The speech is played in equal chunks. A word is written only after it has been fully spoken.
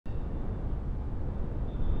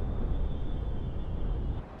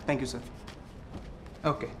Thank you, sir.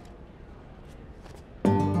 Okay.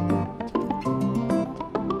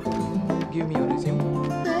 Give me your resume.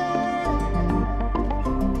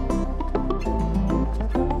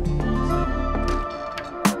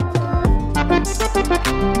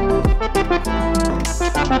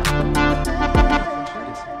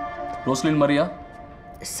 Rosalyn Maria?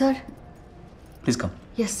 Sir? Please come.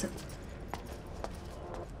 Yes, sir.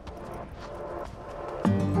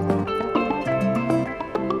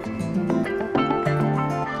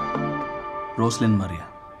 Rosalyn Maria.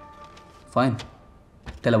 Fine.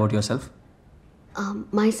 Tell about yourself.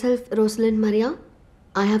 Myself, Rosalyn Maria.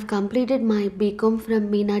 I have completed my BCom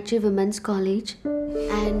from Meenakshi Women's College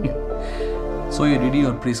and... So you did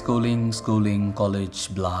your preschooling, schooling,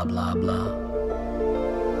 college, blah, blah, blah.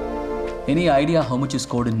 Any idea how much you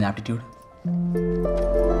scored in aptitude?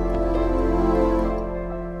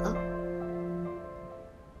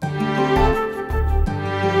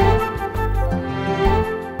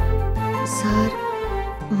 Sir,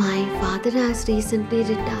 my father has recently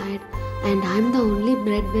retired and I'm the only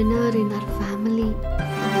breadwinner in our family.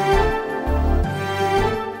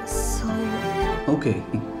 So... Okay,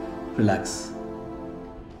 relax.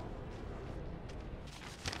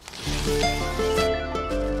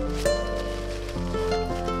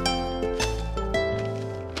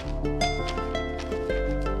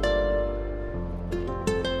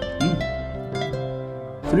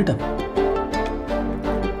 Fill it up.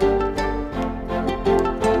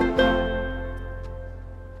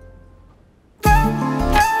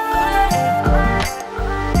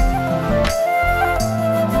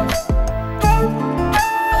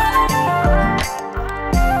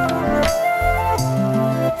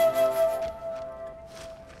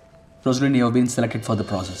 Rosalyn, you have been selected for the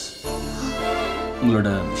process. Your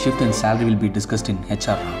shift and salary will be discussed in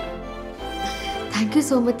HR round. Thank you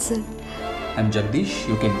so much, sir. I'm Jagdish.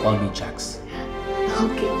 You can call me Jax.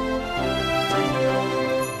 Okay.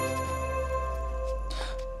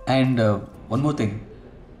 And one more thing.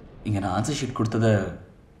 Inga na answer sheet kudutha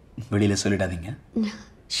velila sollidadinga.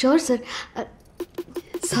 Sure, sir.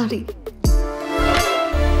 Sorry.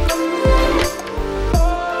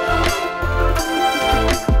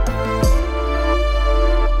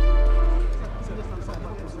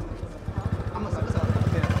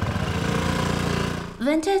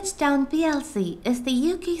 Vintage Town PLC is the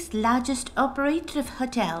UK's largest operator of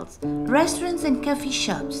hotels, restaurants and coffee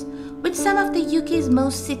shops, with some of the UK's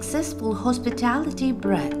most successful hospitality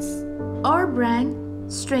brands. Our brand,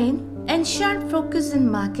 strength and sharp focus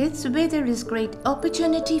in markets where there is great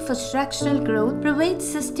opportunity for structural growth provides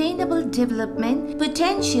sustainable development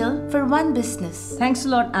potential for one business. Thanks a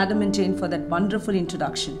lot, Adam and Jane, for that wonderful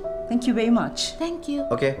introduction. Thank you very much. Thank you.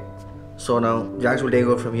 Okay, so now Jax will take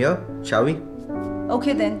over from here, shall we?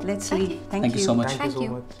 Okay then, let's leave. Thank you so much. Thank you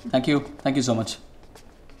so much. Thank you. Thank you so much.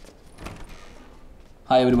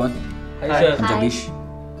 Hi everyone. Hi, sir. I'm Jagdish.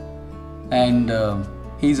 And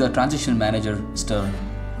he's a transition manager, Mr.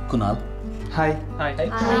 Kunal. Hi. Hi. Hi.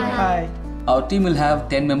 Hi. Our team will have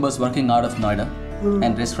 10 members working out of Noida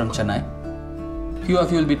and rest from Chennai. Few of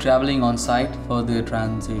you will be traveling on site for the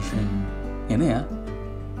transition. Enaya?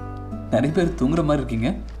 Nari per tungra mari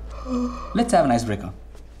irkeenga. Let's have a nice break.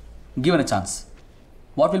 Given a chance,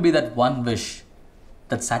 what will be that one wish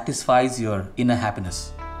that satisfies your inner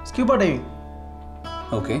happiness? Scuba diving.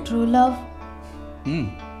 Okay. True love.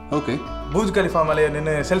 Okay. Burj Khalifa male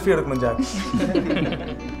ninne selfie edukman Jax.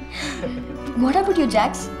 What about you,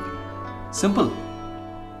 Jax? Simple.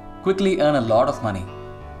 Quickly earn a lot of money.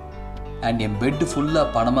 And your bed full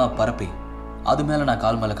of panama parapi. Adu mela na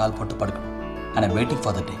kaal mala kaal pottu padukanu. And I'm waiting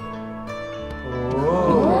for the day.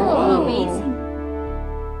 Oh, amazing.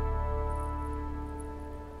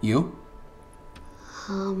 You?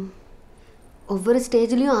 ஒவ்வொரு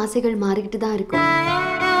ஸ்டேஜ்லயும் ஆசைகள் மாறிக்கிட்டு தான் இருக்கும்.